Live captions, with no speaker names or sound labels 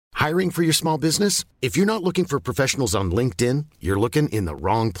Hiring for your small business? If you're not looking for professionals on LinkedIn, you're looking in the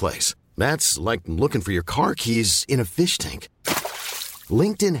wrong place. That's like looking for your car keys in a fish tank.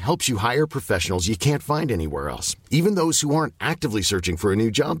 LinkedIn helps you hire professionals you can't find anywhere else, even those who aren't actively searching for a new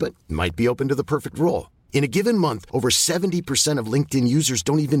job but might be open to the perfect role. In a given month, over 70% of LinkedIn users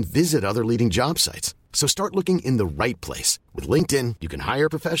don't even visit other leading job sites. So start looking in the right place. With LinkedIn, you can hire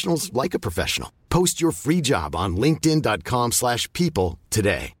professionals like a professional. Post your free job on linkedin.com/people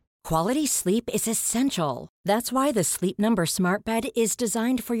today. Quality sleep is essential. That's why the Sleep Number Smart Bed is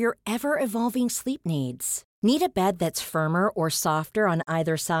designed for your ever-evolving sleep needs. Need a bed that's firmer or softer on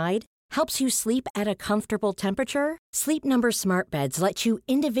either side? Helps you sleep at a comfortable temperature? Sleep Number Smart Beds let you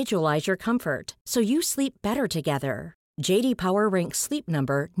individualize your comfort so you sleep better together. J.D. Power ranks Sleep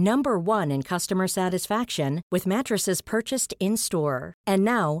Number number 1 in customer satisfaction with mattresses purchased in-store. And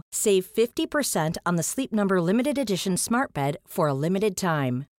now, save 50% on the Sleep Number Limited Edition Smart Bed for a limited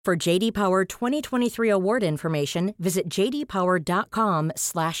time. For J.D. Power 2023 award information, visit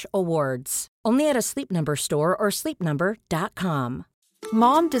jdpower.com/awards. Only at a Sleep Number store or sleepnumber.com.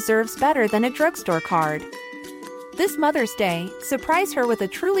 Mom deserves better than a drugstore card. This Mother's Day, surprise her with a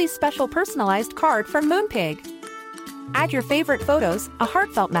truly special personalized card from Moonpig. Add your favorite photos, a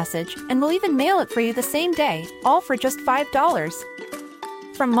heartfelt message, and we'll even mail it for you the same day, all for just $5.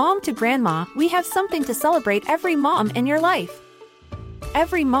 From mom to grandma, we have something to celebrate every mom in your life.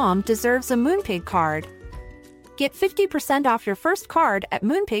 Every mom deserves a Moonpig card. Get 50% off your first card at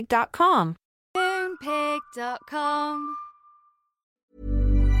moonpig.com. Moonpig.com.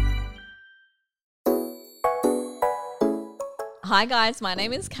 Hi guys, my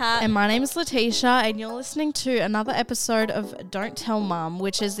name is Kat. And my name is Letitia, and you're listening to another episode of Don't Tell Mum,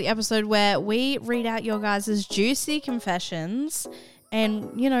 which is the episode where we read out your guys' juicy confessions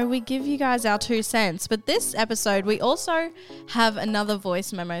and, you know, we give you guys our 2 cents. But this episode, we also have another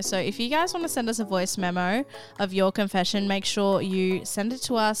voice memo. So if you guys want to send us a voice memo of your confession, make sure you send it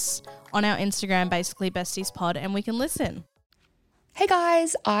to us on our Instagram, basically Besties Pod, and we can listen. Hey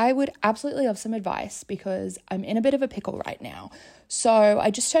guys, I would absolutely love some advice because I'm in a bit of a pickle right now. So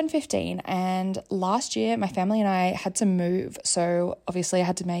I just turned 15 and last year my family and I had to move. So obviously I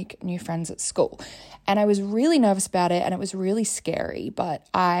had to make new friends at school and I was really nervous about it and it was really scary, but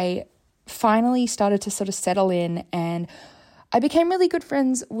I finally started to sort of settle in and I became really good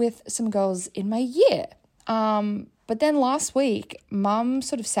friends with some girls in my year. But then last week, Mum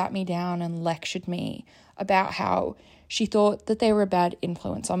sort of sat me down and lectured me about how she thought that they were a bad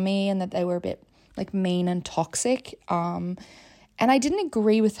influence on me and that they were a bit like mean and toxic. And I didn't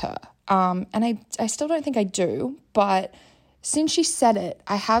agree with her. And I still don't think I do. But since she said it,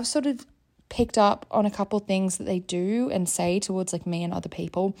 I have sort of picked up on a couple things that they do and say towards like me and other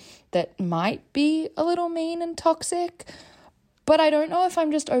people that might be a little mean and toxic. But I don't know if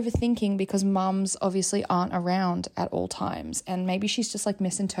I'm just overthinking because mums obviously aren't around at all times. And maybe she's just like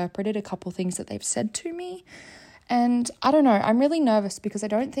misinterpreted a couple things that they've said to me. And I don't know, I'm really nervous because I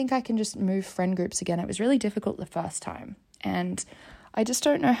don't think I can just move friend groups again. It was really difficult the first time. And I just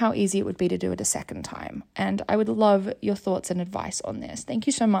don't know how easy it would be to do it a second time. And I would love your thoughts and advice on this. Thank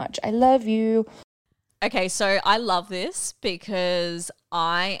you so much. I love you. Okay, so I love this because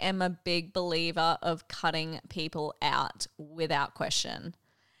I am a big believer of cutting people out without question.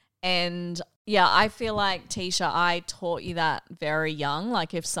 And yeah, I feel like, Tisha, I taught you that very young.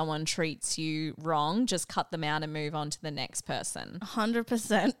 Like if someone treats you wrong, just cut them out and move on to the next person.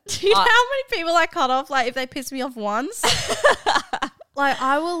 100%. Do you know how many people I cut off, like if they piss me off once? Like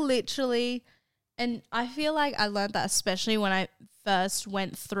I will literally, and I feel like I learned that especially when I first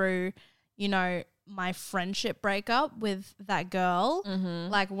went through, you know, my friendship breakup with that girl. Mm-hmm.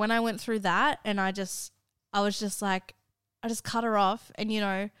 Like when I went through that and I was just like, I just cut her off and, you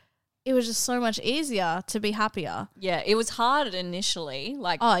know, it was just so much easier to be happier. Yeah, it was hard initially,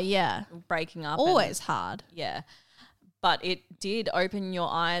 like oh yeah, breaking up. Always hard. Yeah. But it did open your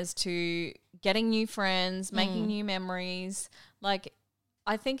eyes to getting new friends, making new memories. Like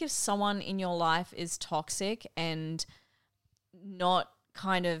I think if someone in your life is toxic and not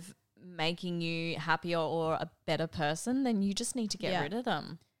kind of making you happier or a better person, then you just need to get rid of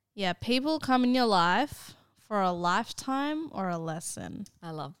them. Yeah, people come in your life for a lifetime or a lesson.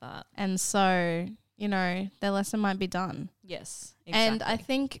 I love that. And so, you know, their lesson might be done. Yes, exactly. And I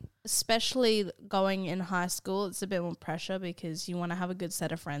think especially going in high school, it's a bit more pressure because you want to have a good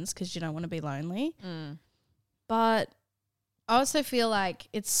set of friends because you don't want to be lonely. But I also feel like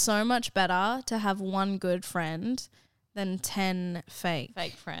it's so much better to have one good friend than 10 fake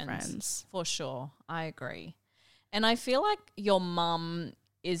friends. For sure. I agree. And I feel like your mum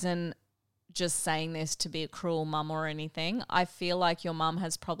isn't just saying this to be a cruel mum or anything. I feel like your mum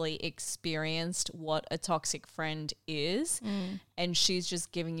has probably experienced what a toxic friend is, and she's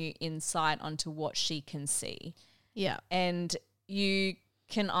just giving you insight onto what she can see. Yeah. And you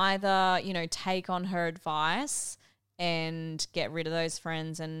can either, take on her advice and get rid of those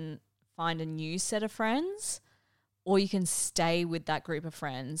friends and find a new set of friends, or you can stay with that group of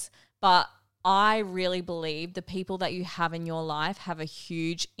friends. But I really believe the people that you have in your life have a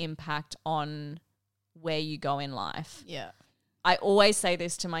huge impact on where you go in life. Yeah. I always say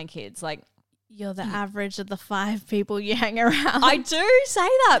this to my kids, like, you're the average of the 5 people you hang around. I do say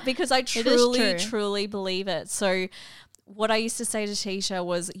that because I true. truly believe it. So what I used to say to Tisha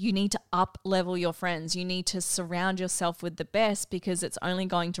was, you need to up level your friends. You need to surround yourself with the best because it's only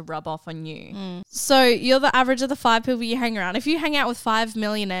going to rub off on you. So you're the average of the 5 people you hang around. If you hang out with 5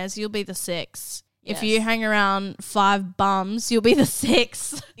 millionaires, you'll be the 6. Yes. If you hang around 5 bums, you'll be the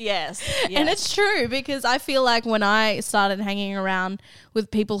 6. Yes. And it's true because I feel like when I started hanging around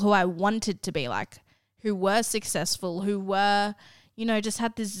with people who I wanted to be like, who were successful, who were, just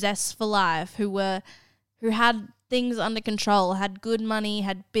had this zest for life, who had things under control, had good money,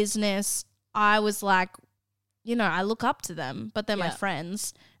 had business, I was like, I look up to them, but they're my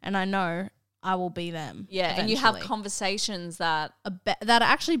friends and I know I will be them. Yeah, eventually. and you have conversations that that are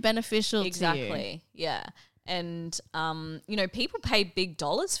actually beneficial to you. Exactly, yeah. And, people pay big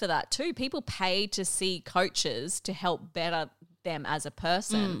dollars for that too. People pay to see coaches to help better them as a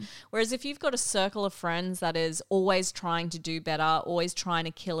person. Whereas if you've got a circle of friends that is always trying to do better, always trying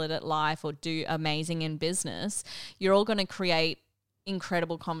to kill it at life or do amazing in business, you're all going to create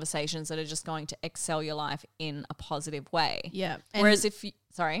incredible conversations that are just going to excel your life in a positive way. Yeah. Whereas if you,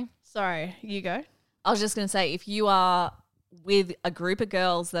 Sorry, you go. I was just going to say, if you are with a group of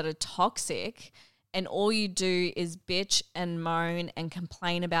girls that are toxic and all you do is bitch and moan and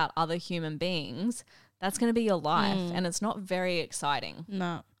complain about other human beings, that's going to be your life and it's not very exciting.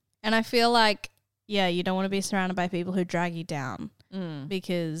 No. And I feel like, you don't want to be surrounded by people who drag you down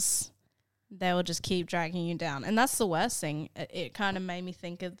because they will just keep dragging you down. And that's the worst thing. It kind of made me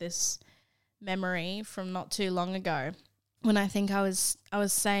think of this memory from not too long ago when I think I was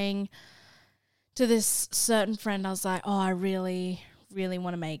saying to this certain friend, I was like, oh, I really, really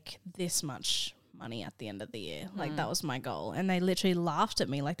want to make this much money at the end of the year. Like that was my goal. And they literally laughed at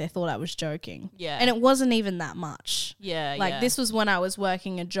me like they thought I was joking. Yeah. And it wasn't even that much. Yeah. Like this was when I was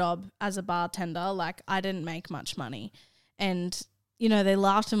working a job as a bartender. Like I didn't make much money. And, they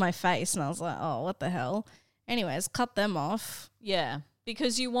laughed in my face and I was like, oh, what the hell? Anyways, cut them off. Yeah.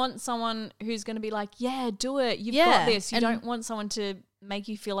 Because you want someone who's going to be like, yeah, do it. You've got this. You don't want someone to make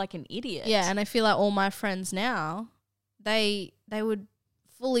you feel like an idiot. Yeah. And I feel like all my friends now, they would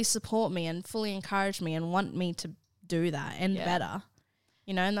fully support me and fully encourage me and want me to do that and better,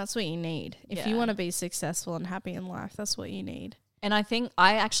 and that's what you need. If you want to be successful and happy in life, that's what you need. And I think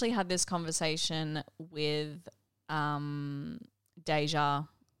I actually had this conversation with Deja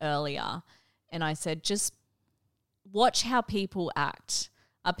earlier and I said, just watch how people act.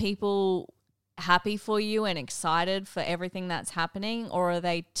 Are people happy for you and excited for everything that's happening, or are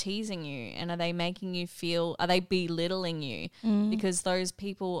they teasing you and are they making you feel, are they belittling you? Because those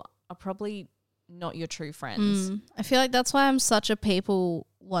people are probably not your true friends. I feel like that's why I'm such a people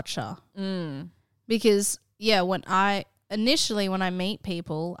watcher. Because when I meet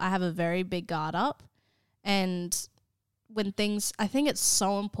people, I have a very big guard up, and I think it's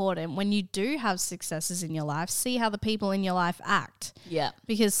so important when you do have successes in your life, see how the people in your life act. Yeah.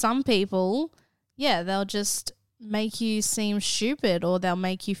 Because some people, they'll just make you seem stupid, or they'll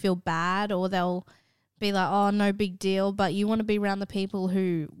make you feel bad, or they'll be like, oh, no big deal. But you want to be around the people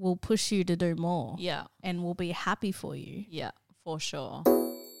who will push you to do more. Yeah. And will be happy for you. Yeah, for sure.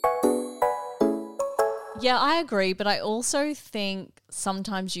 Yeah, I agree. But I also think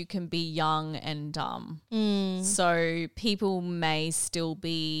sometimes you can be young and dumb. So people may still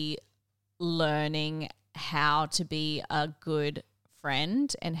be learning how to be a good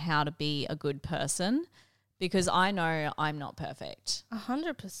friend and how to be a good person, because I know I'm not perfect.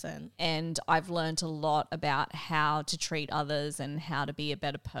 100%. And I've learned a lot about how to treat others and how to be a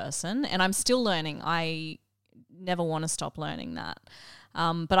better person. And I'm still learning. I never want to stop learning that.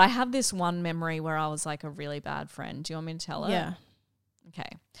 But I have this one memory where I was like a really bad friend. Do you want me to tell it? Yeah.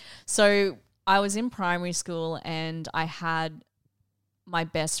 Okay. So I was in primary school and I had my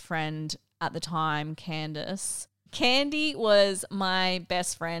best friend at the time, Candace. Candy was my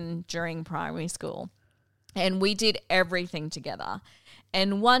best friend during primary school and we did everything together.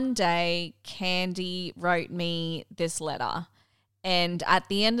 And one day Candy wrote me this letter, and at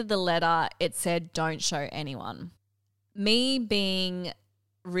the end of the letter it said, "Don't show anyone." Me being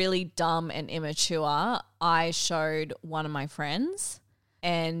really dumb and immature, I showed one of my friends,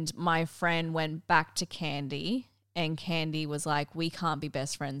 and my friend went back to Candy, and Candy was like, we can't be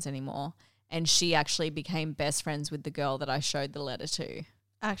best friends anymore. And she actually became best friends with the girl that I showed the letter to.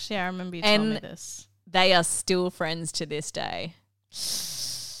 Actually, I remember you telling me this. They are still friends to this day.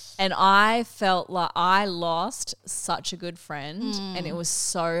 And I felt like I lost such a good friend, and it was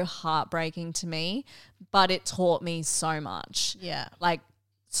so heartbreaking to me, but it taught me so much. Yeah. Like,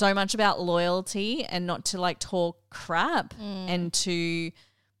 so much about loyalty and not to like talk crap and to, you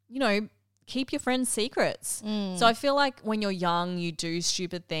know, keep your friends' secrets. So I feel like when you're young, you do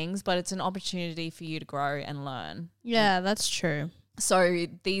stupid things, but it's an opportunity for you to grow and learn. Yeah, that's true. So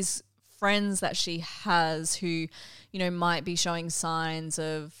these friends that she has who, you know, might be showing signs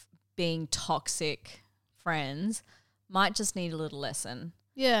of being toxic friends might just need a little lesson.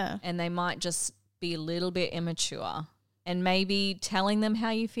 Yeah. And they might just be a little bit immature. And maybe telling them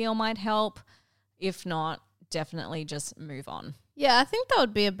how you feel might help. If not, definitely just move on. Yeah, I think that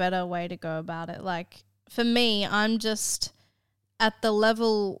would be a better way to go about it. Like, for me, I'm just at the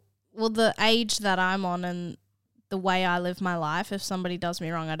level, well, the age that I'm on and the way I live my life. If somebody does me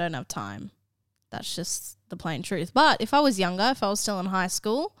wrong, I don't have time. That's just the plain truth. But if I was younger, if I was still in high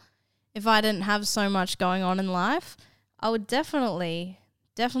school, if I didn't have so much going on in life, I would definitely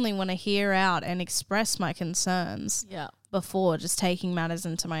want to hear out and express my concerns before just taking matters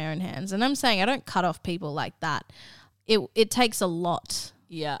into my own hands. And I'm saying I don't cut off people like that. It takes a lot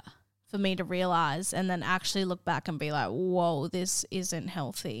for me to realize and then actually look back and be like, whoa, this isn't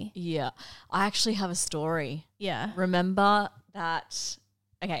healthy. Yeah. I actually have a story. Yeah. Remember that,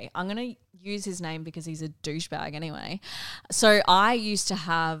 okay, I'm going to use his name because he's a douchebag anyway. So I used to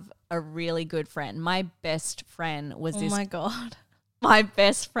have a really good friend. My best friend was this. Oh my God. My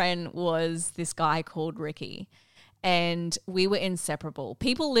best friend was this guy called Ricky. And we were inseparable.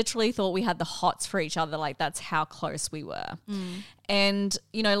 People literally thought we had the hots for each other. Like, that's how close we were. And,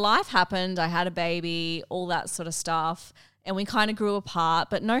 you know, life happened. I had a baby, all that sort of stuff. And we kind of grew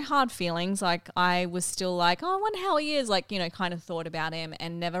apart, but no hard feelings. Like, I was still like, oh, I wonder how he is. Like, you know, kind of thought about him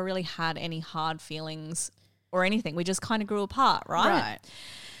and never really had any hard feelings or anything. We just kind of grew apart, right?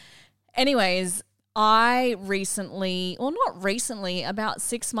 Anyways, I recently, or not recently, about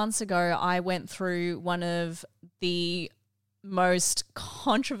 6 months ago, I went through one of the most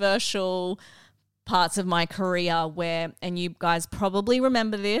controversial parts of my career where, and you guys probably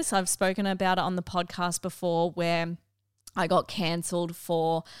remember this, I've spoken about it on the podcast before, where I got cancelled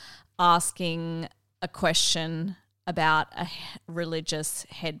for asking a question about a religious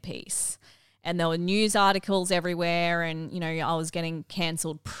headpiece. And there were news articles everywhere and, you know, I was getting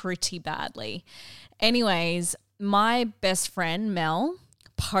cancelled pretty badly. Anyways, my best friend, Mel,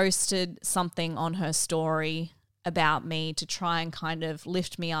 posted something on her story about me to try and kind of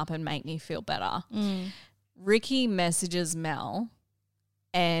lift me up and make me feel better. Ricky messages Mel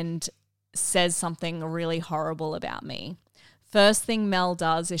and says something really horrible about me. First thing Mel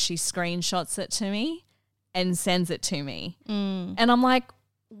does is she screenshots it to me and sends it to me. And I'm like,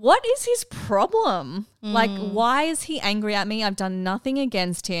 what is his problem? Like, why is he angry at me? I've done nothing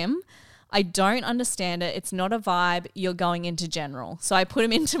against him. I don't understand it. It's not a vibe. You're going into general. So I put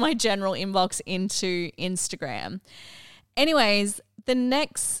him into my general inbox into Instagram. Anyways, the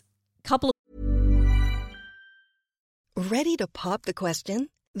next couple of... Ready to pop the question?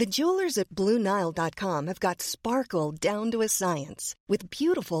 The jewelers at BlueNile.com have got sparkle down to a science with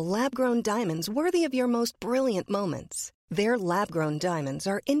beautiful lab-grown diamonds worthy of your most brilliant moments. Their lab-grown diamonds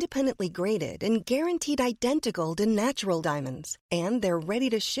are independently graded and guaranteed identical to natural diamonds. And they're ready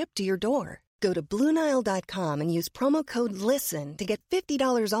to ship to your door. Go to BlueNile.com and use promo code LISTEN to get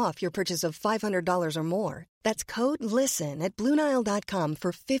 $50 off your purchase of $500 or more. That's code LISTEN at BlueNile.com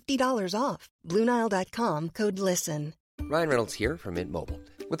for $50 off. BlueNile.com, code LISTEN. Ryan Reynolds here from Mint Mobile.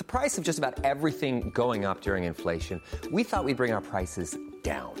 With the price of just about everything going up during inflation, we thought we'd bring our prices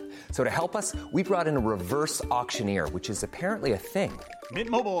down. So to help us, we brought in a reverse auctioneer, which is apparently a thing.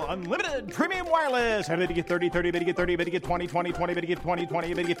 Mint Mobile Unlimited Premium Wireless. How to get 30, 30, bit to get 30, bit to get 20, 20, 20, bit to get 20,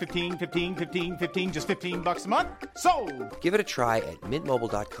 20, bit to get 15, 15, 15, 15, just $15 a month? Sold! Give it a try at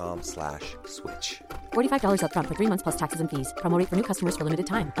mintmobile.com/switch. $45 up front for 3 months plus taxes and fees. Promo rate for new customers for limited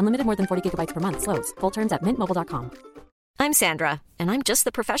time. Unlimited more than 40 gigabytes per month. Slows full terms at mintmobile.com. I'm Sandra, and I'm just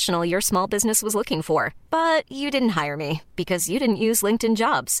the professional your small business was looking for. But you didn't hire me because you didn't use LinkedIn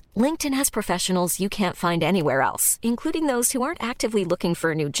Jobs. LinkedIn has professionals you can't find anywhere else, including those who aren't actively looking for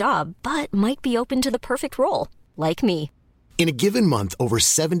a new job, but might be open to the perfect role, like me. In a given month, over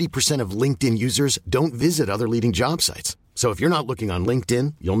 70% of LinkedIn users don't visit other leading job sites. So if you're not looking on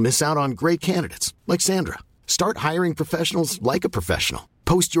LinkedIn, you'll miss out on great candidates like Sandra. Start hiring professionals like a professional.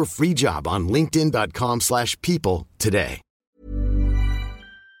 Post your free job on linkedin.com/people today.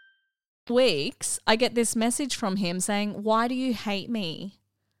 Weeks, I get this message from him saying, "Why do you hate me?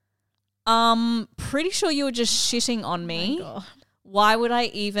 Pretty sure you were just shitting on me. Oh my God. Why would I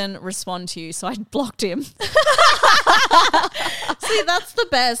even respond to you?" So I blocked him. See, that's the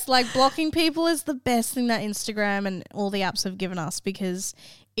best. Like, blocking people is the best thing that Instagram and all the apps have given us, because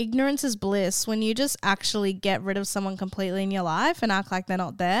ignorance is bliss. When you just actually get rid of someone completely in your life and act like they're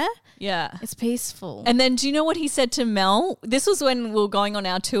not there, Yeah. it's peaceful. And then do you know what he said to Mel? This was when we were going on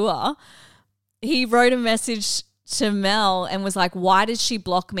our tour. He wrote a message to Mel and was like, "Why did she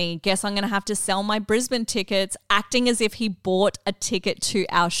block me? Guess I'm going to have to sell my Brisbane tickets," acting as if he bought a ticket to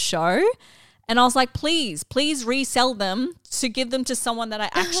our show. And I was like, please resell them to give them to someone that I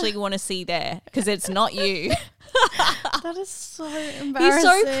actually want to see there, because it's not you. That is so embarrassing. He's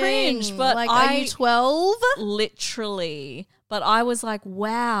so cringe, but like, are you 12? Literally. But I was like,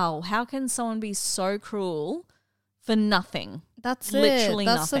 wow, how can someone be so cruel for nothing? That's literally it.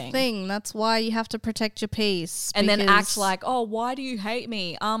 That's nothing. the thing. That's why you have to protect your peace. And then because- act like, "Oh, why do you hate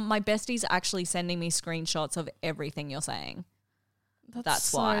me?" My bestie's actually sending me screenshots of everything you're saying. That's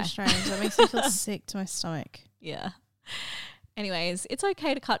so why. strange. That makes me feel sick to my stomach. Yeah. Anyways, it's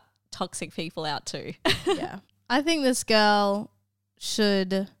okay to cut toxic people out too. Yeah. I think this girl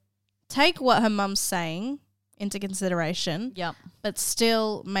should take what her mum's saying into consideration. Yep. But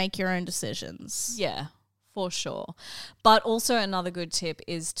still make your own decisions. Yeah, for sure. But also another good tip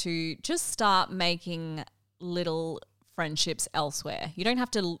is to just start making little friendships elsewhere. You don't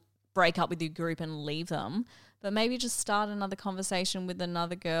have to break up with your group and leave them, but maybe just start another conversation with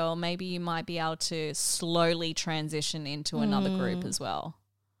another girl. Maybe you might be able to slowly transition into another group as well,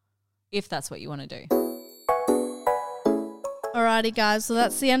 if that's what you want to do. Alrighty, guys. So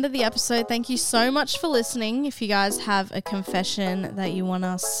that's the end of the episode. Thank you so much for listening. If you guys have a confession that you want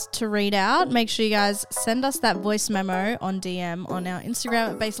us to read out, make sure you guys send us that voice memo on DM on our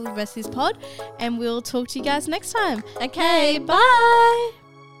Instagram at Basically Besties Pod, and we'll talk to you guys next time. Okay, bye.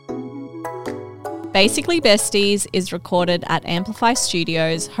 Basically Besties is recorded at Amplify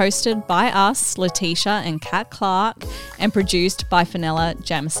Studios, hosted by us, Letitia and Kat Clark, and produced by Fenella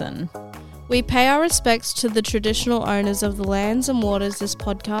Jamison. We pay our respects to the traditional owners of the lands and waters this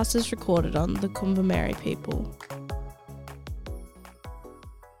podcast is recorded on, the Kumbameri people.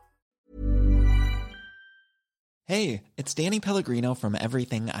 Hey, it's Danny Pellegrino from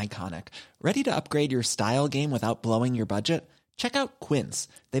Everything Iconic. Ready to upgrade your style game without blowing your budget? Check out Quince.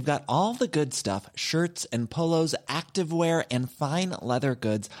 They've got all the good stuff, shirts and polos, activewear, and fine leather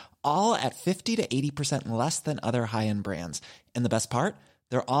goods, all at 50 to 80% less than other high-end brands. And the best part?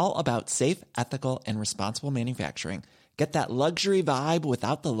 They're all about safe, ethical, and responsible manufacturing. Get that luxury vibe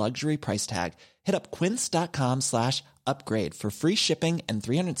without the luxury price tag. Hit up quince.com/upgrade for free shipping and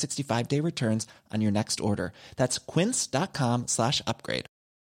 365-day returns on your next order. That's quince.com/upgrade.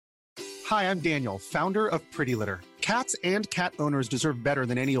 Hi, I'm Daniel, founder of Pretty Litter. Cats and cat owners deserve better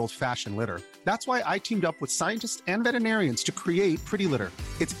than any old-fashioned litter. That's why I teamed up with scientists and veterinarians to create Pretty Litter.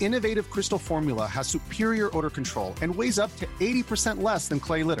 Its innovative crystal formula has superior odor control and weighs up to 80% less than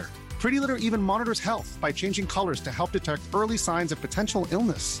clay litter. Pretty Litter even monitors health by changing colors to help detect early signs of potential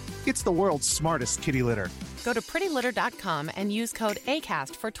illness. It's the world's smartest kitty litter. Go to prettylitter.com and use code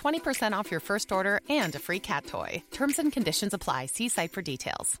ACAST for 20% off your first order and a free cat toy. Terms and conditions apply. See site for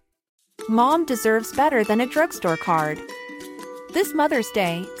details. Mom deserves better than a drugstore card. This Mother's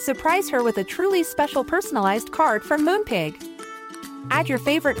Day, surprise her with a truly special personalized card from Moonpig. Add your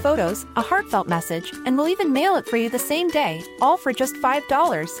favorite photos, a heartfelt message, and we'll even mail it for you the same day, all for just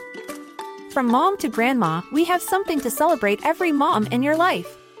 $5. From mom to grandma, we have something to celebrate every mom in your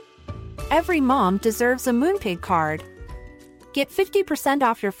life. Every mom deserves a Moonpig card. Get 50%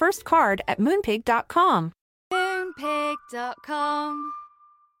 off your first card at moonpig.com. Moonpig.com